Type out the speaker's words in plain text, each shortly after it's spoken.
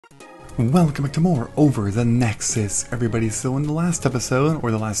Welcome back to more Over the Nexus, everybody. So in the last episode, or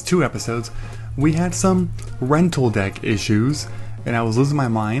the last two episodes, we had some rental deck issues, and I was losing my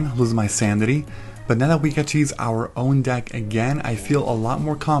mind, losing my sanity. But now that we get to use our own deck again, I feel a lot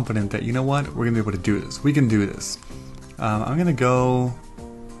more confident that, you know what, we're going to be able to do this. We can do this. I'm going to go...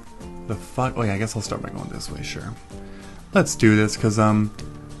 Oh yeah, I guess I'll start by going this way, sure. Let's do this, because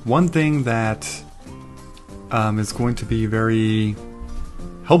one thing that is going to be very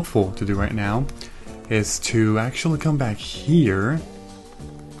helpful to do right now is to actually come back here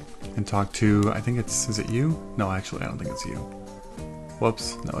and talk to, I think it's, is it you? No, actually I don't think it's you.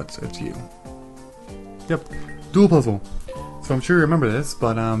 Whoops, no, it's you. Yep, Duel Puzzle. So I'm sure you remember this,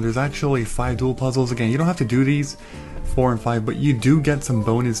 but there's actually 5 Duel Puzzles. Again, you don't have to do these 4 and 5, but you do get some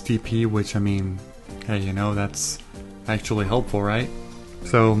bonus DP, which, I mean, hey, you know, that's actually helpful, right?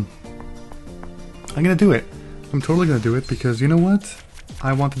 So I'm gonna do it. I'm totally gonna do it because, you know what?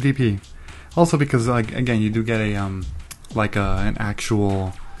 I want the DP. Also because, like, again, you do get a an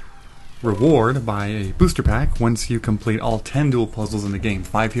actual reward by a booster pack once you complete all 10 duel puzzles in the game,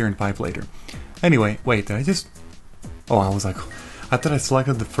 5 here and 5 later. Anyway, wait, did I just... Oh, I was like... I thought I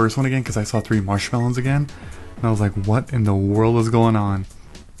selected the first one again because I saw 3 marshmallows again. And I was like, what in the world is going on?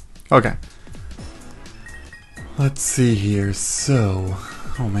 Okay. Let's see here. So...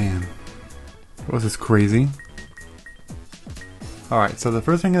 Oh man. Was this crazy? Alright, so the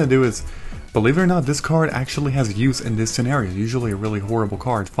first thing I'm going to do is, believe it or not, this card actually has use in this scenario. Usually a really horrible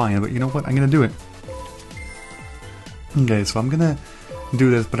card, fine, but you know what? I'm going to do it. Okay, so I'm going to do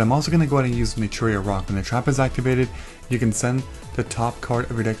this, but I'm also going to go ahead and use Naturia Rock. When the trap is activated, you can send the top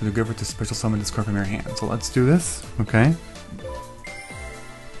card of your deck to the graveyard to special summon this card from your hand. So let's do this, okay?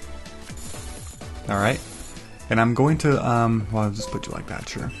 Alright. And I'm going to, well, I'll just put you like that,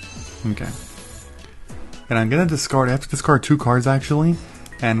 sure. Okay. And I'm going to discard, I have to discard 2 cards actually,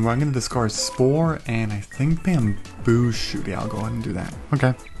 and I'm going to discard Spore and I think Bamboo Shoot. Yeah, I'll go ahead and do that.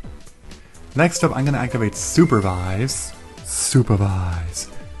 Okay. Next up, I'm going to activate Supervise. Supervise.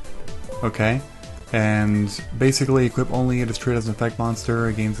 Okay. And basically equip only, it is treated as an effect monster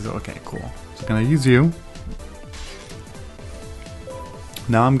against... Okay, cool. So I'm going to use you.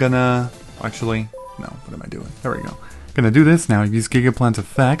 Now I'm going to... Actually, no, what am I doing? There we go. I'm going to do this now, use Gigaplant's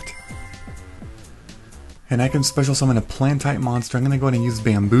effect. And I can special summon a plant type monster. I'm going to go ahead and use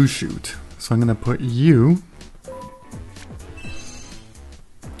Bamboo Shoot. So I'm going to put you.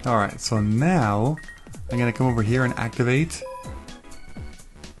 Alright, so now I'm going to come over here and activate.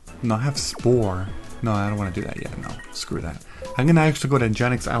 No, I have Spore. No, I don't want to do that yet. No, screw that. I'm going to actually go to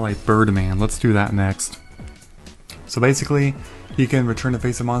Genix Ally Birdman. Let's do that next. So basically, you can return the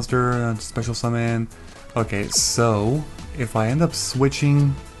face of monster, special summon. Okay, so if I end up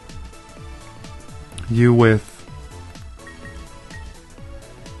switching you with...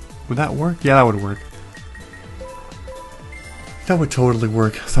 Would that work? Yeah, that would work. That would totally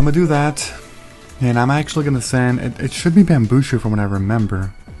work. So I'm going to do that. And I'm actually going to send... It should be Bamboo Shoot from what I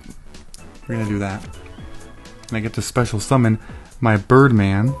remember. We're going to do that. And I get to special summon my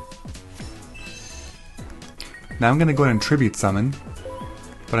Birdman. Now I'm going to go ahead and tribute summon.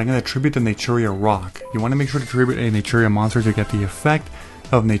 But I'm going to tribute the Naturia Rock. You want to make sure to tribute a Naturia monster to get the effect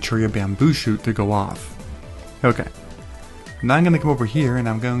of Naturia Bamboo Shoot to go off. Okay. Now I'm going to come over here and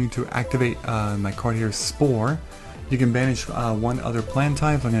I'm going to activate my card here, Spore. You can banish one other plant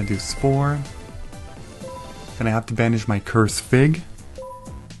type. I'm going to do Spore. And I have to banish my Curse Fig.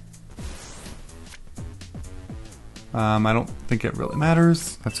 I don't think it really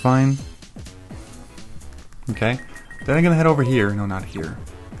matters. That's fine. Okay. Then I'm going to head over here. No, not here.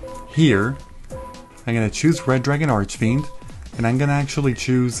 Here. I'm going to choose Red Dragon Archfiend. And I'm going to actually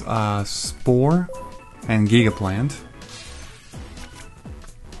choose Spore and Gigaplant.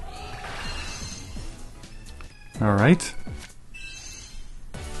 Alright.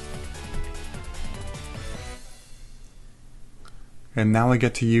 And now I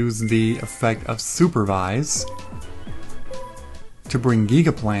get to use the effect of Supervise to bring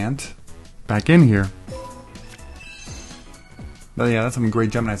Gigaplant back in here. Oh yeah, that's some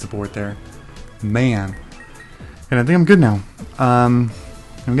great Gemini support there. Man. And I think I'm good now. I'm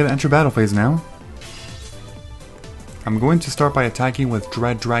going to enter battle phase now. I'm going to start by attacking with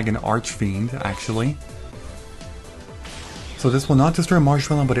Dread Dragon Archfiend, actually. So this will not destroy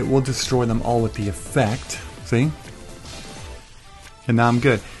Marshmallow, but it will destroy them all with the effect. See? And now I'm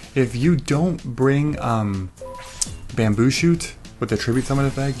good. If you don't bring Bamboo Shoot with the Tribute Summon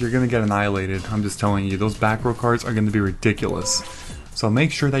effect, you're going to get annihilated. I'm just telling you, those back row cards are going to be ridiculous. So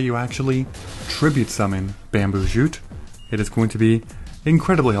make sure that you actually Tribute Summon Bamboo Shoot. It is going to be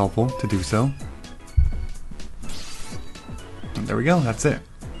incredibly helpful to do so. And there we go, that's it.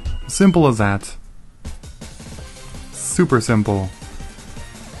 Simple as that. Super simple.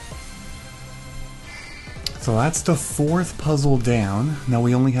 So that's the 4th puzzle down. Now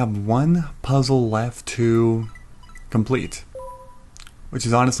we only have 1 puzzle left to complete, which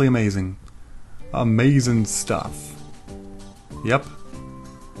is honestly amazing. Amazing stuff. Yep.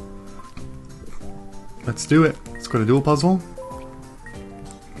 Let's do it. Let's go to Duel Puzzle.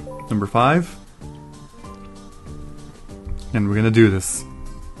 Number 5. And we're gonna do this.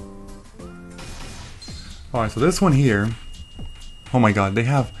 Alright, so this one here, oh my god, they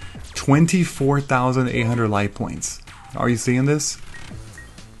have 24,800 life points. Are you seeing this?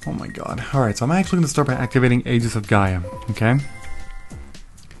 Oh my god. Alright, so I'm actually going to start by activating Aegis of Gaia, okay?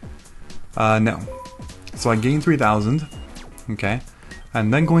 No. So I gain 3,000, okay?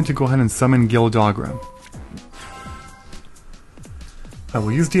 I'm then going to go ahead and summon Gildogra. I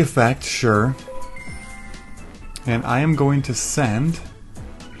will use the effect, sure. And I am going to send...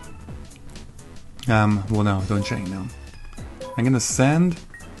 well no, don't chain, no. I'm going to send...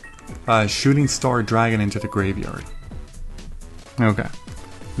 Shooting Star Dragon into the graveyard. Okay.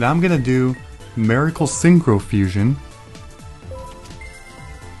 Now I'm gonna do Miracle Synchro Fusion.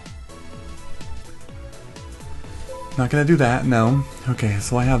 Not gonna do that, no. Okay,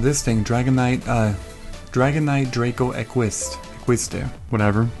 so I have this thing, Dragon Knight Draco Equiste,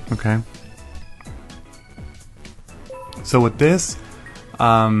 whatever, okay. So with this,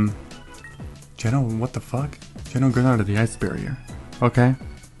 Geno, what the fuck? Geno Granada, the Ice Barrier. Okay.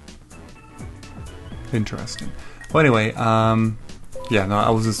 Interesting. Well, anyway, yeah, no, I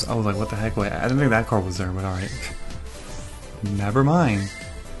was like, what the heck? Wait, I didn't think that card was there, but alright. Never mind.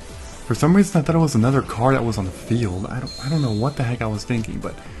 For some reason, I thought it was another card that was on the field. I don't know what the heck I was thinking,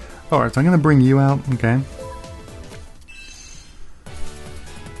 but alright, so I'm gonna bring you out, okay?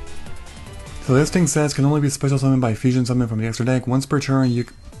 So this thing says can only be special summoned by fusion summon from the extra deck. Once per turn, you...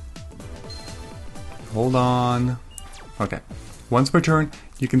 Hold on. Okay. Once per turn,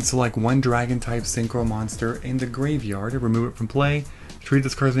 you can select 1 Dragon-type Synchro monster in the graveyard, remove it from play, treat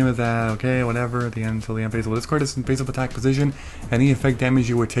this card's name as that, okay, whatever, at the end until the end phase. Well, this card is in face-up attack position. Any effect damage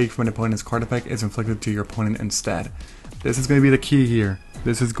you would take from an opponent's card effect is inflicted to your opponent instead. This is going to be the key here.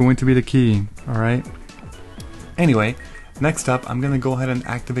 This is going to be the key, alright? Anyway, next up, I'm going to go ahead and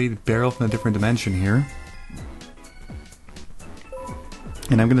activate Barrel from a different dimension here.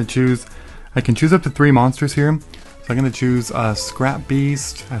 And I'm going to choose... I can choose up to 3 monsters here. So I'm going to choose Scrap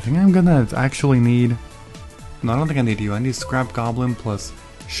Beast. I think I'm going to actually need... No, I don't think I need you. I need Scrap Goblin plus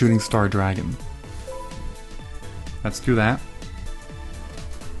Shooting Star Dragon. Let's do that.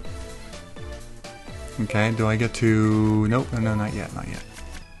 Okay, do I get to... Nope, no, not yet, not yet.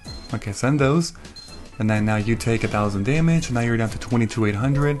 Okay, send those. And then now you take 1,000 damage, and now you're down to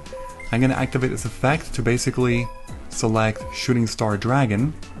 22,800. I'm going to activate this effect to basically select Shooting Star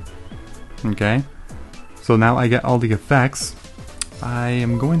Dragon. Okay. So now I get all the effects. I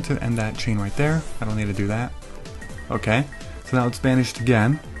am going to end that chain right there. I don't need to do that. Okay. So now it's banished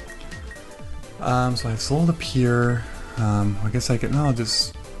again. So I've sold a Pure. I guess I could... No, I'll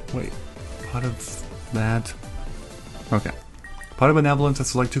just... Wait. Pot of that. Okay. Pot of Benevolence. I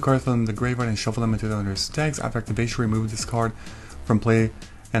select 2 cards from the graveyard and shuffle them into the owner's decks. After activation, remove this card from play.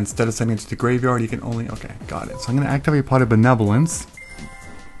 And instead of sending it to the graveyard, you can only... Okay, got it. So I'm going to activate Pot of Benevolence.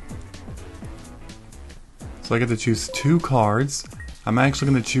 So I get to choose 2 cards. I'm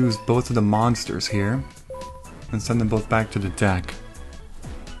actually going to choose both of the monsters here and send them both back to the deck.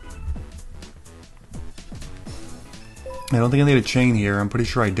 I don't think I need a chain here. I'm pretty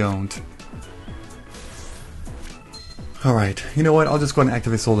sure I don't. Alright, you know what? I'll just go ahead and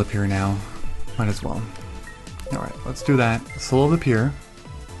activate Soul of the Pier now. Might as well. Alright, let's do that. Soul of the Pier.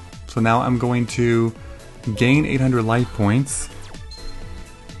 So now I'm going to gain 800 life points.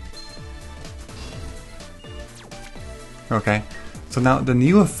 Okay, so now the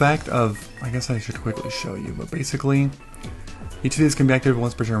new effect of, I guess I should quickly show you, but basically, each of these can be activated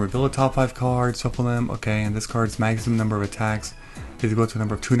once per turn. Reveal the top 5 cards, shuffle them, okay, and this card's maximum number of attacks is equal to the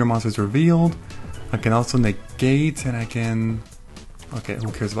number of tuner monsters revealed. I can also negate, and I can, okay,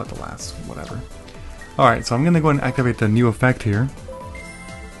 who cares about the last, whatever. Alright, so I'm going to go ahead and activate the new effect here.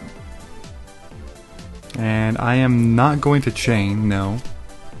 And I am not going to chain, no.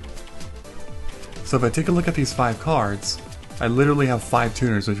 So if I take a look at these 5 cards, I literally have 5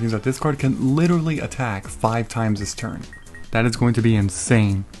 tuners, which means that this card can literally attack 5 times this turn. That is going to be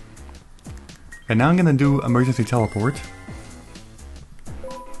insane. And now I'm going to do Emergency Teleport.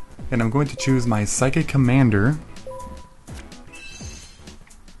 And I'm going to choose my Psychic Commander.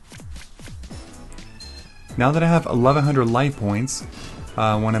 Now that I have 1100 life points,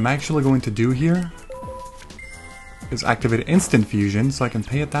 what I'm actually going to do here is activate instant fusion, so I can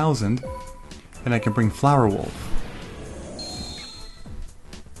pay 1,000, and I can bring Flower Wolf.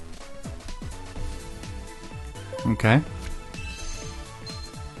 Okay.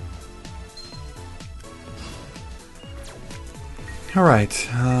 Alright,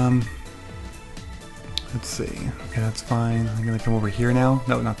 let's see. Okay, that's fine. I'm gonna come over here now.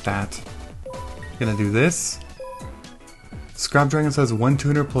 No, not that. Gonna do this. Scrap Dragon says 1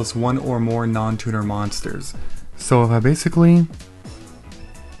 tuner plus 1 or more non-tuner monsters. So if I basically...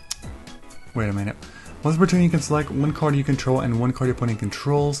 Wait a minute. Once per turn you can select 1 card you control and 1 card your opponent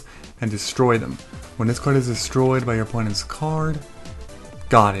controls and destroy them. When this card is destroyed by your opponent's card...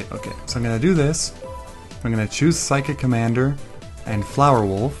 Got it. Okay, so I'm gonna do this. I'm gonna choose Psychic Commander and Flower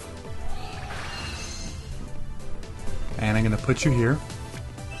Wolf. And I'm gonna put you here.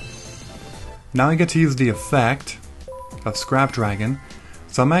 Now I get to use the effect of Scrap Dragon.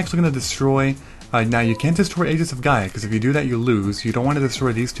 So I'm actually gonna destroy... now you can't destroy Aegis of Gaia, because if you do that you lose. You don't want to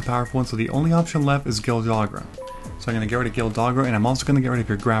destroy these 2 powerful ones, so the only option left is Gildagra. So I'm gonna get rid of Gildagra, and I'm also gonna get rid of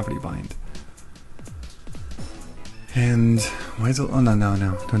your Gravity Bind. And... why is it... oh no,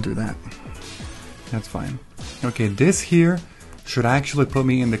 don't do that. That's fine. Okay, this here should actually put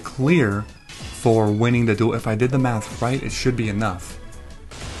me in the clear for winning the duel. If I did the math right, it should be enough.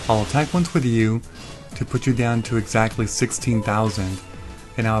 I'll attack once with you to put you down to exactly 16,000.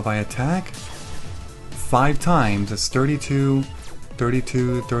 And now if I attack 5 times, that's 32,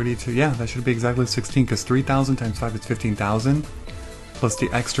 32, 32. Yeah, that should be exactly 16, because 3,000 times 5 is 15,000. Plus the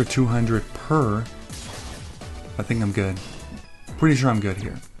extra 200 per. I think I'm good. Pretty sure I'm good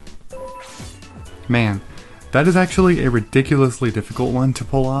here. Man, that is actually a ridiculously difficult one to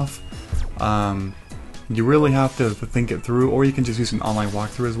pull off. You really have to think it through, or you can just use an online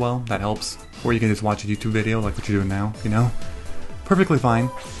walkthrough as well. That helps. Or you can just watch a YouTube video like what you're doing now, you know? Perfectly fine.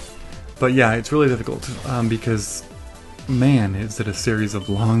 But yeah, it's really difficult because, man, is it a series of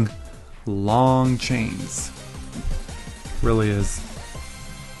long chains. Really is.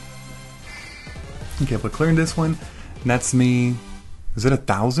 Okay, but clearing this one, that's me. Is it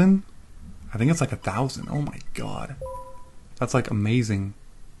 1,000? I think it's like 1,000. Oh my god. That's like amazing.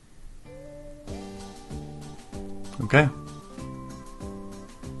 Okay.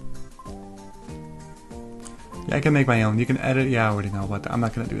 Yeah, I can make my own. You can edit. Yeah, I already know about that. I'm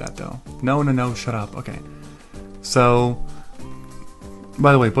not going to do that though. No, shut up. Okay. So,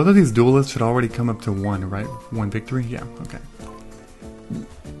 by the way, both of these duelists should already come up to 1, right? 1 victory? Yeah, okay.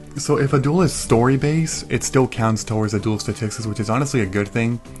 So if a duel is story-based, it still counts towards the duel statistics, which is honestly a good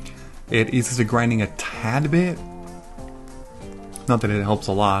thing. It eases the grinding a tad bit. Not that it helps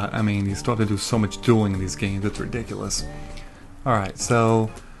a lot. I mean, you still have to do so much dueling in these games. It's ridiculous. Alright, so...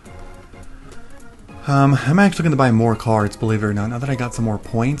 I'm actually going to buy more cards, believe it or not. Now that I got some more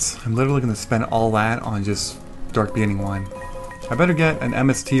points, I'm literally going to spend all that on just Dark Beginning 1. I better get an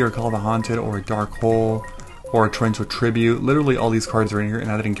MST or Call the Haunted or a Dark Hole or a Torrential Tribute. Literally all these cards are in here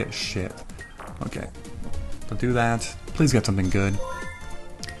and I didn't get shit. Okay, I'll do that. Please get something good.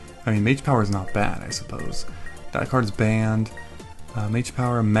 I mean, Mage Power is not bad, I suppose. That card's banned. Mage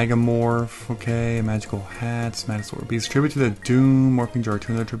Power, Megamorph, okay, Magical Hats, Magic Beast, Tribute to the Doom, Morphing Jar,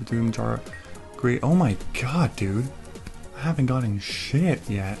 Tribute to Doom Jar. Great. Oh my god, dude. I haven't gotten shit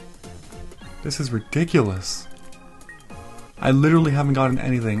yet. This is ridiculous. I literally haven't gotten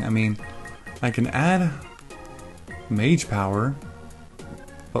anything. I mean, I can add Mage Power,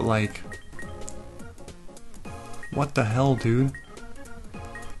 but like, what the hell, dude?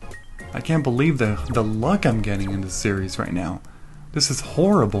 I can't believe the luck I'm getting in this series right now. This is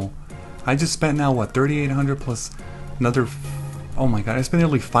horrible. I just spent now, what, 3,800 plus another... Oh my god, I spent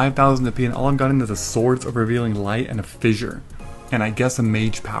nearly 5,000 to P and all I've gotten is a Swords of Revealing Light and a Fissure. And I guess a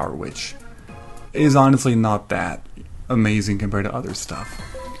Mage Power, which is honestly not that amazing compared to other stuff.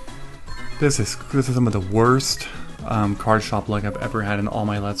 This is some of the worst card shop luck I've ever had in all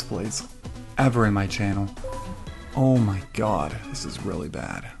my Let's Plays. Ever in my channel. Oh my god, this is really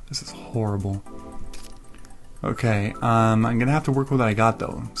bad. This is horrible. Okay, I'm gonna have to work with what I got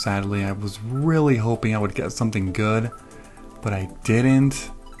though, sadly. I was really hoping I would get something good, but I didn't.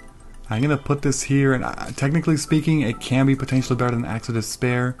 I'm gonna put this here, and technically speaking, it can be potentially better than Axe of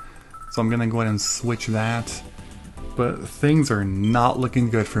Despair, so I'm gonna go ahead and switch that. But things are not looking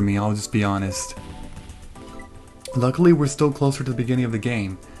good for me, I'll just be honest. Luckily, we're still closer to the beginning of the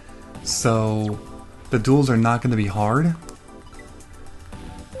game, so the duels are not gonna be hard,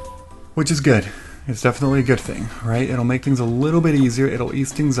 which is good. It's definitely a good thing, right? It'll make things a little bit easier, it'll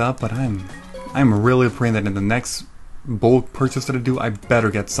ease things up, but I'm really praying that in the next bulk purchase that I do, I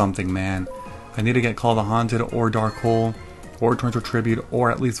better get something, man. I need to get Call the Haunted or Dark Hole or Torrential Tribute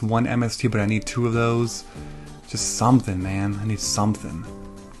or at least one MST, but I need 2 of those Just something, man. I need something.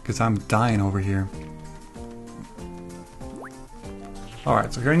 Because I'm dying over here.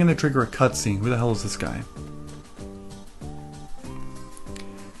 Alright, so here I'm going to trigger a cutscene. Who the hell is this guy?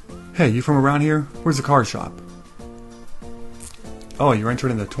 Hey, you from around here? Where's the car shop? Oh, you're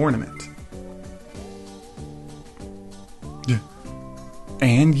entered in the tournament. Yeah.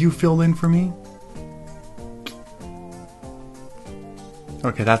 And you filled in for me?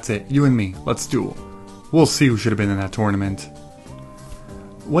 Okay, that's it. You and me. Let's duel. We'll see who should have been in that tournament.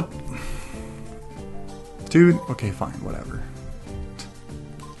 What? Dude, okay, fine, whatever.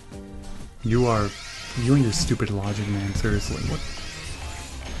 You and your stupid logic, man, seriously, what?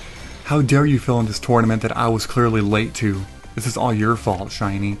 How dare you fill in this tournament that I was clearly late to? This is all your fault,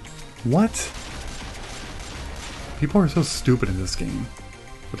 Shiny. What? People are so stupid in this game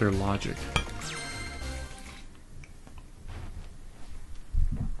with their logic.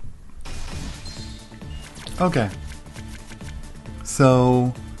 Okay.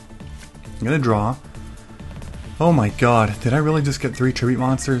 So, I'm gonna draw. Oh my god, did I really just get 3 tribute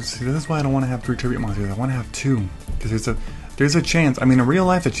monsters? See, this is why I don't want to have 3 tribute monsters. I want to have 2. Because there's a chance. I mean, in real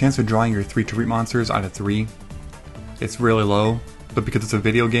life, the chance of drawing your 3 tribute monsters out of 3, it's really low. But because it's a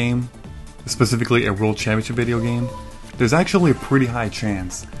video game, specifically a World Championship video game, there's actually a pretty high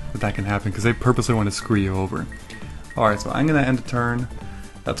chance that can happen. Because they purposely want to screw you over. Alright, so I'm going to end the turn.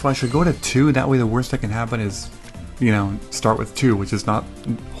 That's why I should go to 2. That way the worst that can happen is, you know, start with 2, which is not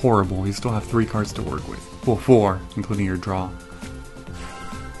horrible. You still have 3 cards to work with. Well, 4, including your draw.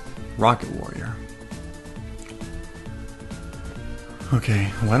 Rocket Warrior.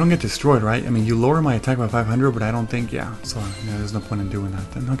 Okay, well I don't get destroyed, right? I mean, you lower my attack by 500, but I don't think, yeah. So, yeah, there's no point in doing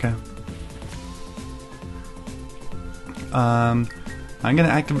that then. Okay. I'm gonna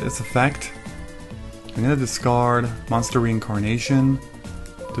activate this effect. I'm gonna discard Monster Reincarnation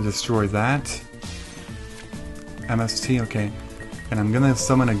to destroy that. MST, okay. And I'm gonna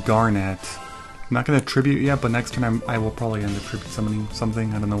summon a Garnet. I'm not gonna tribute yet, but next turn I will probably end up tribute summoning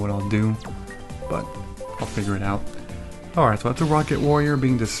something. I don't know what I'll do, but I'll figure it out. Alright, so that's a Rocket Warrior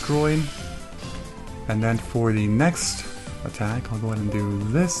being destroyed. And then for the next attack, I'll go ahead and do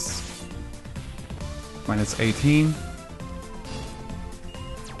this. Minus 18.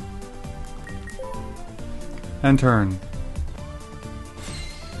 And turn.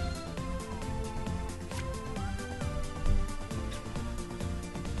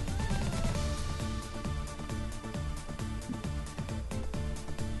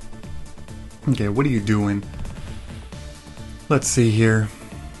 Okay, what are you doing? Let's see here.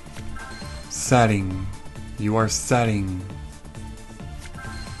 Setting. You are setting.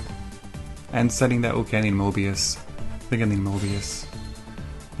 And setting that. Okay, I need Mobius. I think I need Mobius.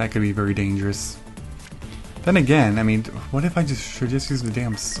 That could be very dangerous. Then again, I mean, what if I should just use the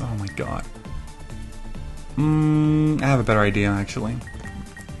damn... Oh my god. I have a better idea, actually.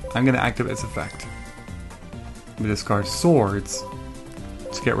 I'm gonna activate its effect. I'm gonna discard swords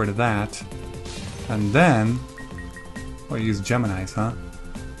to get rid of that. And then... I'll use Gemini's, huh?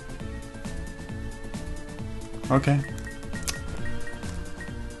 Okay.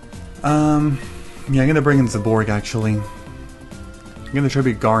 Yeah, I'm gonna bring in Zaborg, actually. I'm gonna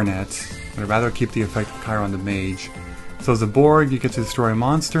tribute Garnet. I'd rather keep the effect of Chiron the Mage. So Zaborg, you get to destroy a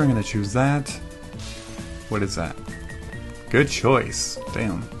monster. I'm gonna choose that. What is that? Good choice.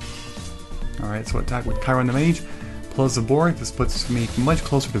 Damn. Alright, so attack with Chiron the Mage. Plus Zaborg. This puts me much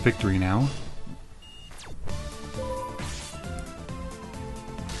closer to victory now.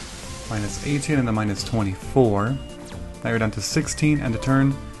 Minus 18 and then minus 24. Now you're down to 16 and a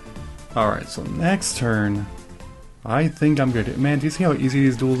turn. Alright, so next turn, I think I'm good. Man, do you see how easy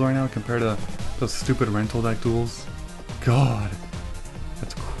these duels are now compared to those stupid rental deck duels? God,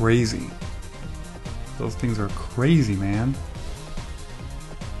 that's crazy. Those things are crazy, man.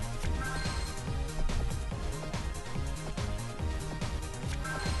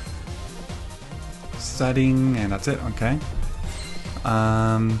 Setting, and that's it, okay.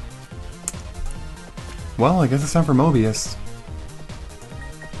 Well, I guess it's time for Mobius.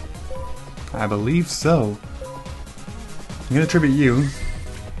 I believe so. I'm gonna tribute you,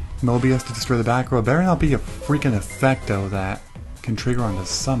 Mobius, to destroy the back row. Better not be a freaking effect, though, that can trigger on the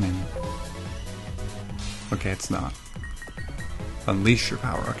summon. Okay, it's not. Unleash your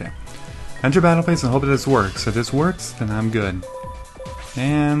power, okay. Enter battle phase and hope that this works. If this works, then I'm good.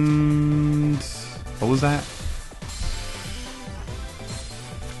 And... what was that?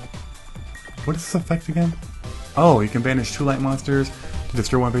 What is this effect again? Oh, you can banish 2 light monsters to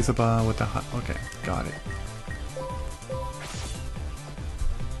destroy one base up with the hot. Okay, got it.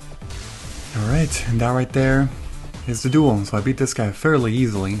 Alright, and that right there is the duel. So I beat this guy fairly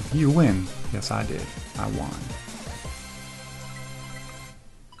easily. You win. Yes, I did. I won.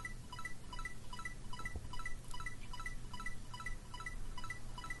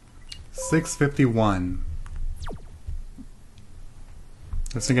 651.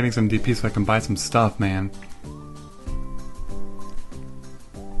 Just getting some DP so I can buy some stuff, man.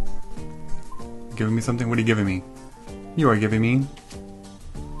 Giving me something? What are you giving me? You are giving me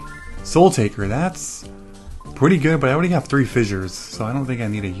Soul Taker. That's pretty good, but I already have 3 fissures, so I don't think I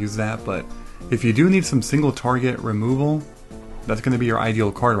need to use that. But if you do need some single target removal, that's going to be your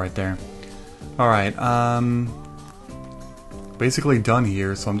ideal card right there. Alright, basically done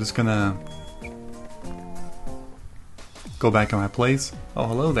here, so I'm just gonna go back in my place. Oh,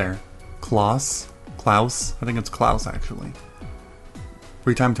 hello there. Klaus. I think it's Klaus, actually.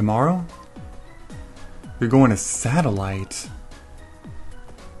 Free time tomorrow? You're going to Satellite.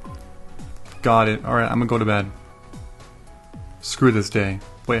 Got it. Alright, I'm gonna go to bed. Screw this day.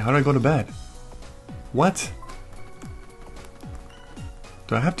 Wait, how do I go to bed? What?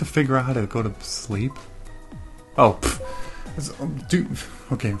 Do I have to figure out how to go to sleep? Oh, dude.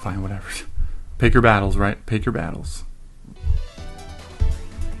 Okay, fine, whatever. Pick your battles, right? Pick your battles.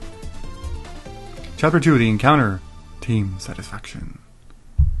 Chapter 2, the encounter. Team satisfaction.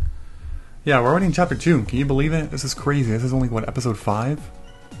 Yeah, we're already in chapter 2. Can you believe it? This is crazy. This is only, what, episode 5?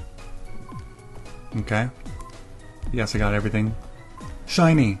 Okay. Yes, I got everything.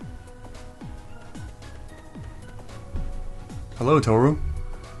 Shiny. Hello, Toru.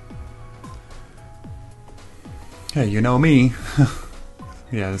 Hey, you know me.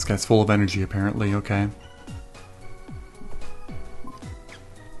 Yeah, this guy's full of energy, apparently. Okay.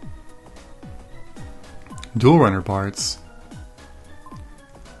 Dual runner parts.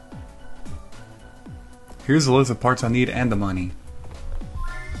 Here's the list of parts I need and the money.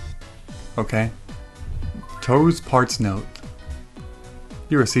 Okay. Toru's parts note.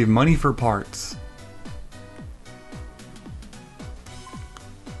 You receive money for parts.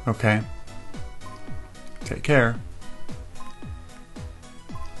 Okay. Take care.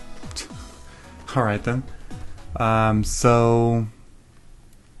 Alright then. So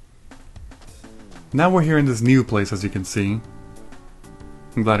now we're here in this new place, as you can see.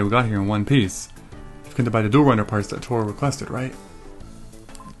 I'm glad we got here in one piece. You've come to buy the dual runner parts that Toru requested, right?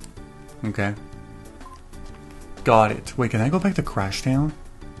 Okay. Got it. Wait, can I go back to Crashtown?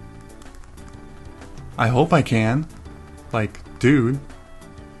 I hope I can. Like, dude.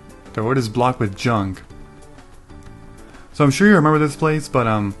 The road is blocked with junk. So I'm sure you remember this place,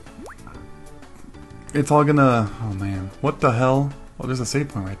 but it's all gonna... Oh man, what the hell? Oh, there's a save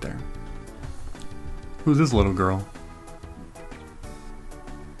point right there. Who's this little girl?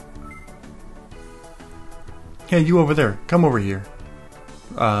 Hey, you over there, come over here.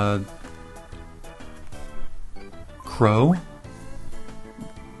 Crow?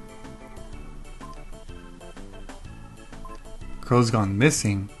 Crow's gone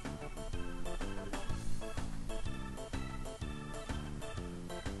missing.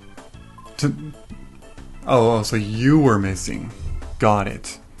 Oh, so you were missing. Got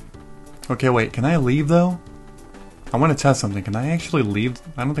it. Okay, wait, can I leave though? I want to test something. Can I actually leave?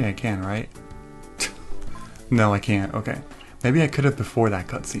 I don't think I can, right? No, I can't. Okay. Maybe I could have before that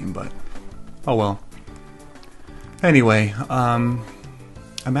cutscene, but... Oh well. Anyway, I'm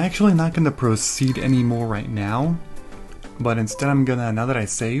actually not going to proceed anymore right now. But instead I'm gonna, now that I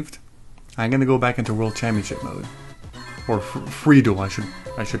saved, I'm gonna go back into World Championship mode. Or free duel, I should,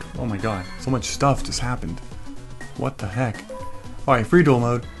 oh my god, so much stuff just happened. What the heck? Alright, free duel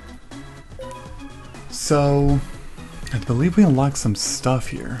mode. So, I believe we unlocked some stuff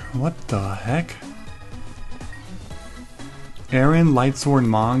here. What the heck? Aaron, Lightsword,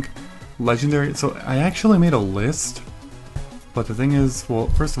 Monk, Legendary. So, I actually made a list. But the thing is, well,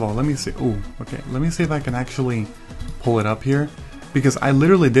 first of all, let me see. Oh, okay, let me see if I can actually pull it up here. Because I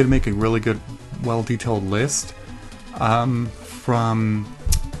literally did make a really good, well-detailed list.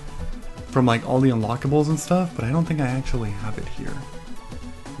 From like all the unlockables and stuff, but I don't think I actually have it here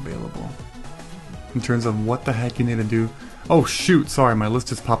available in terms of what the heck you need to do. Oh shoot, sorry, my list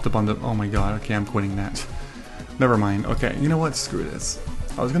just popped up on the, oh my god, okay, I'm quitting that. Never mind. Okay, you know what, screw this.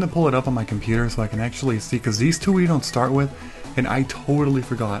 I was gonna pull it up on my computer so I can actually see, because these two we don't start with, and I totally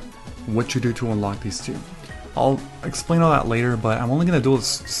forgot what you do to unlock these two. I'll explain all that later, but I'm only gonna do a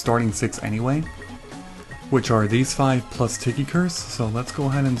starting 6 anyway, which are these 5 plus Tiki Curse. So let's go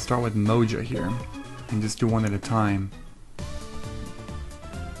ahead and start with Moja here and just do one at a time.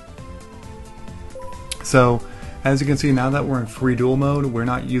 So as you can see, now that we're in free duel mode, we're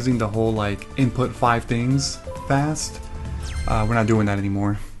not using the whole like input 5 things fast. We're not doing that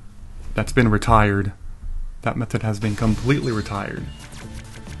anymore. That's been retired. That method has been completely retired.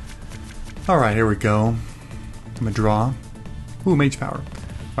 Alright, here we go. I'm gonna draw. Ooh, Mage Power.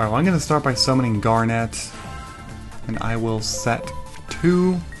 Alright, well I'm gonna start by summoning Garnet. And I will set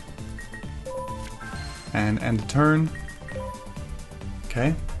 2 And end the turn.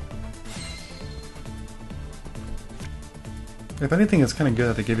 Okay. If anything, it's kind of good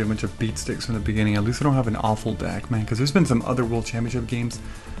that they gave you a bunch of beat sticks from the beginning. At least I don't have an awful deck, man. Because there's been some other World Championship games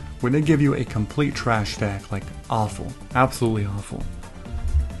where they give you a complete trash deck. Like, awful. Absolutely awful.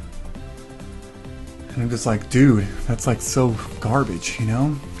 And I'm just like, dude, that's like so garbage, you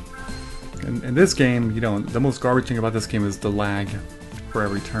know? In this game, you know, the most garbage thing about this game is the lag for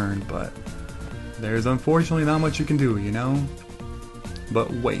every turn. But there's unfortunately not much you can do, you know?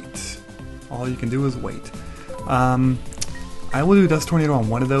 But wait. All you can do is wait. I will do Dust Tornado on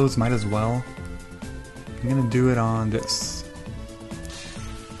one of those, might as well. I'm gonna do it on this.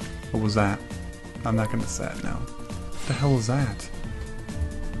 What was that? I'm not gonna set now. What the hell was that?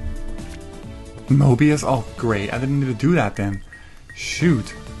 Mobius? Oh great, I didn't need to do that then. Shoot.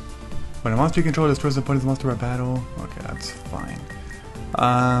 When a monster you control destroys the opponent's monster by battle. Okay, that's fine.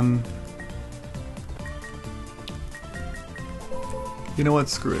 You know what?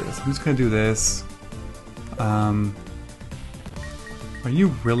 Screw this. I'm just gonna do this. Are you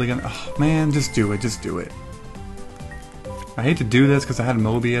really gonna... Oh, man, just do it. Just do it. I hate to do this because I had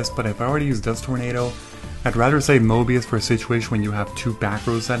Mobius, but if I already used Dust Tornado, I'd rather save Mobius for a situation when you have 2 back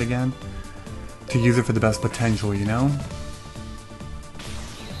rows set again. To use it for the best potential, you know?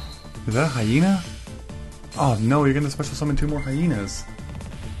 Is that a hyena? Oh no, you're gonna special summon 2 more hyenas.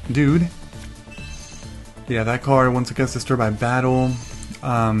 Dude. Yeah, that card, once it gets disturbed by battle,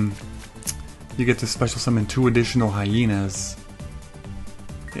 you get to special summon 2 additional hyenas.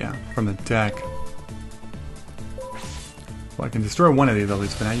 Yeah, from the deck. Well, I can destroy one of these at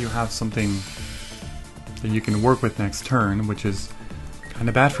least, but now you have something that you can work with next turn, which is kind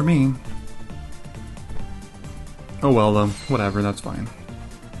of bad for me. Oh well, though. Whatever, that's fine.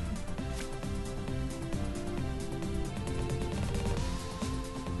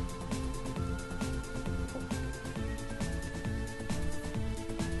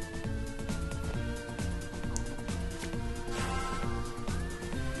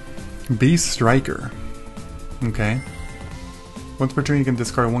 Beast Striker. Okay. Once per turn you can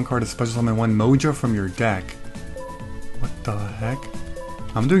discard 1 card to special summon 1 Moja from your deck. What the heck?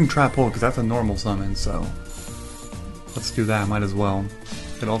 I'm doing Trap Hole because that's a normal summon, so... Let's do that, might as well.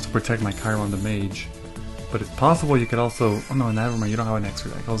 It'll also protect my Chiron the Mage. But it's possible you could also... Oh no, never mind, you don't have an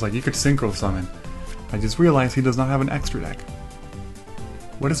extra deck. I was like, you could Synchro Summon. I just realized he does not have an extra deck.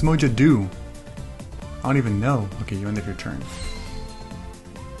 What does Moja do? I don't even know. Okay, you ended your turn.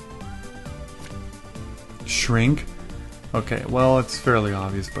 Shrink. Okay, well, it's fairly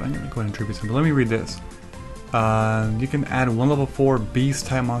obvious, but I'm going to go ahead and tribute some. But let me read this. You can add 1 level 4 beast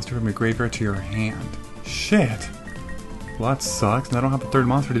type monster from your graveyard to your hand. Shit. Well, that sucks, and I don't have a 3rd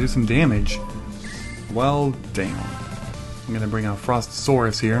monster to do some damage. Well, damn. I'm going to bring out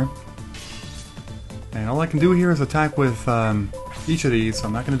Frostosaurus here. And all I can do here is attack with each of these, so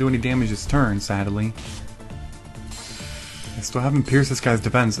I'm not going to do any damage this turn, sadly. I still haven't pierced this guy's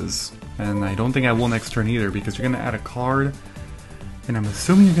defenses. And I don't think I will next turn either, because you're going to add a card, and I'm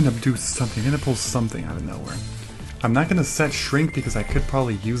assuming you're going to do something. You're going to pull something out of nowhere. I'm not going to set Shrink because I could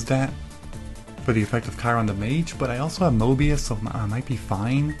probably use that for the effect of Chiron the Mage, but I also have Mobius, so I might be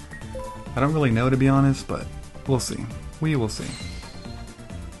fine. I don't really know, to be honest, but we'll see. We will see.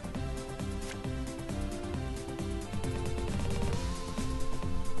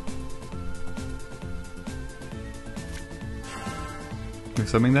 You're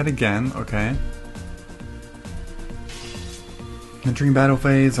summoning that again, okay. Entering battle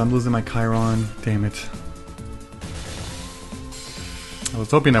phase, I'm losing my Chiron, damn it. I was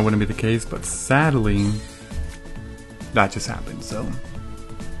hoping that wouldn't be the case, but sadly, that just happened, so.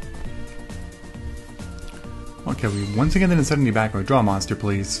 Okay, we once again didn't set any back row. Draw a monster,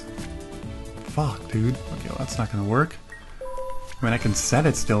 please. Fuck, dude. Okay, well, that's not gonna work. I mean, I can set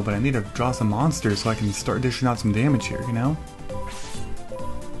it still, but I need to draw some monsters so I can start dishing out some damage here, you know?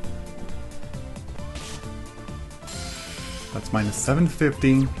 That's minus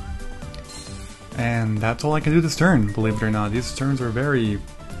 750. And that's all I can do this turn, believe it or not. These turns are very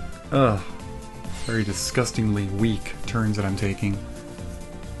disgustingly weak turns that I'm taking.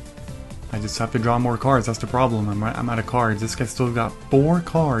 I just have to draw more cards, that's the problem. I'm out of cards. This guy's still got 4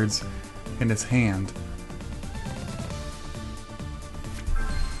 cards in his hand.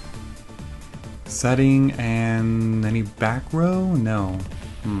 Setting and any back row? No.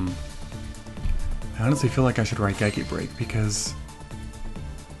 I honestly feel like I should write Geki Break because...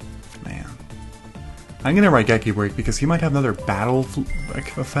 Man. I'm gonna write Geki Break because he might have another battle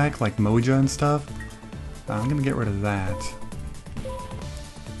effect like Moja and stuff. I'm gonna get rid of that.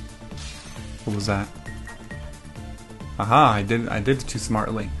 What was that? Aha, I did it too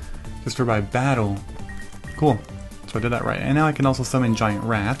smartly. Destroyed by battle. cool. So I did that right. And now I can also summon Giant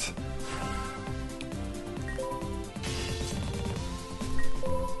Rat.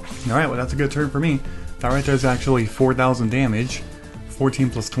 Alright, well that's a good turn for me. That right there is actually 4,000 damage. 14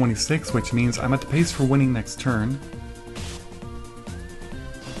 plus 26, which means I'm at the pace for winning next turn.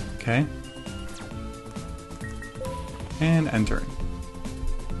 Okay. And end turn.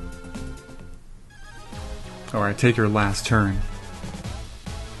 Alright, take your last turn.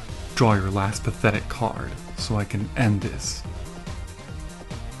 Draw your last pathetic card, so I can end this.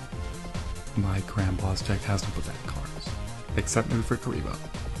 My grandpa's deck has no pathetic cards. Except maybe for Karibo.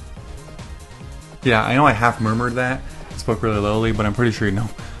 Yeah, I know I half murmured that. I spoke really lowly, but I'm pretty sure you know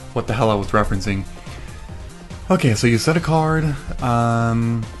what the hell I was referencing. Okay, so you set a card.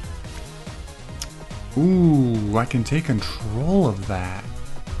 Ooh, I can take control of that.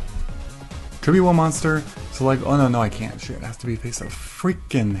 Tribute one monster. So like, oh no, I can't. Shit, it has to be face of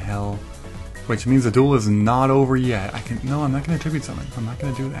freaking hell. Which means the duel is not over yet. No, I'm not going to tribute something. I'm not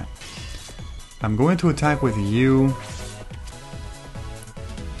going to do that. I'm going to attack with you.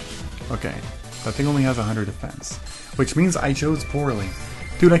 Okay, that thing only has 100 defense. Which means I chose poorly.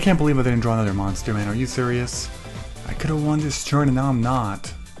 Dude, I can't believe I didn't draw another monster, man. Are you serious? I could have won this turn and now I'm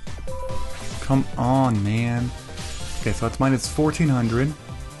not. Come on, man. Okay, so that's minus 1,400.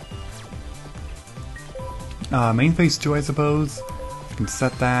 Main phase 2, I suppose. I can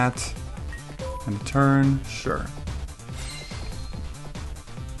set that. And a turn, sure.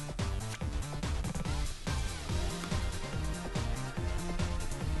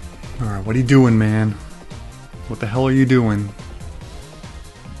 Alright, what are you doing, man? What the hell are you doing?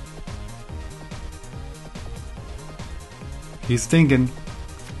 He's thinking.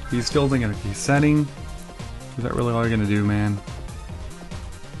 He's still thinking. He's setting. Is that really all you're gonna do, man?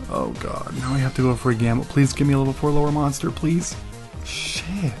 Oh god, now I have to go for a gamble. Please give me a level 4 lower monster, please.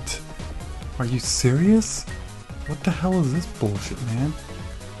 Shit. Are you serious? What the hell is this bullshit, man?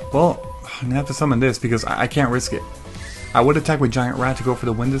 Well, I'm gonna have to summon this because I can't risk it. I would attack with Giant Rat to go for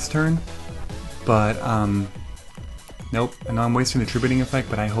the win this turn, but nope. I know I'm wasting the tributing effect,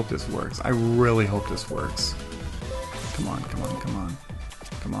 but I hope this works. I really hope this works. Come on, come on, come on.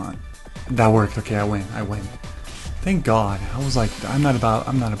 Come on. That worked. Okay, I win. I win. Thank God. I was like, I'm not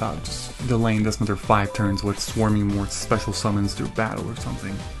about just delaying this another 5 turns with swarming more special summons through battle or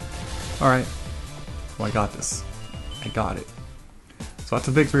something. Alright. Well, I got this. I got it. So that's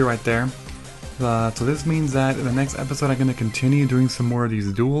a victory right there. So this means that in the next episode I'm going to continue doing some more of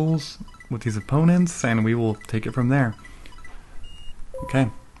these duels with these opponents, and we will take it from there. Okay.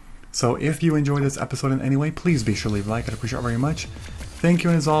 So if you enjoyed this episode in any way, please be sure to leave a like. I'd appreciate it very much. Thank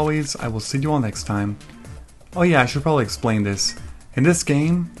you, and as always, I will see you all next time. Oh yeah, I should probably explain this. In this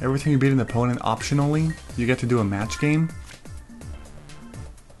game, every time you beat an opponent optionally, you get to do a match game.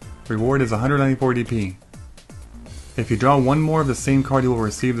 Reward is 194 DP. If you draw one more of the same card, you will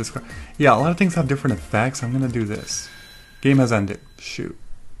receive this card. Yeah, a lot of things have different effects. I'm gonna do this. Game has ended. Shoot.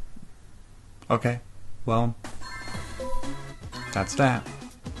 Okay. Well, that's that.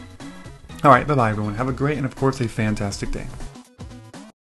 Alright, bye-bye everyone. Have a great and of course a fantastic day.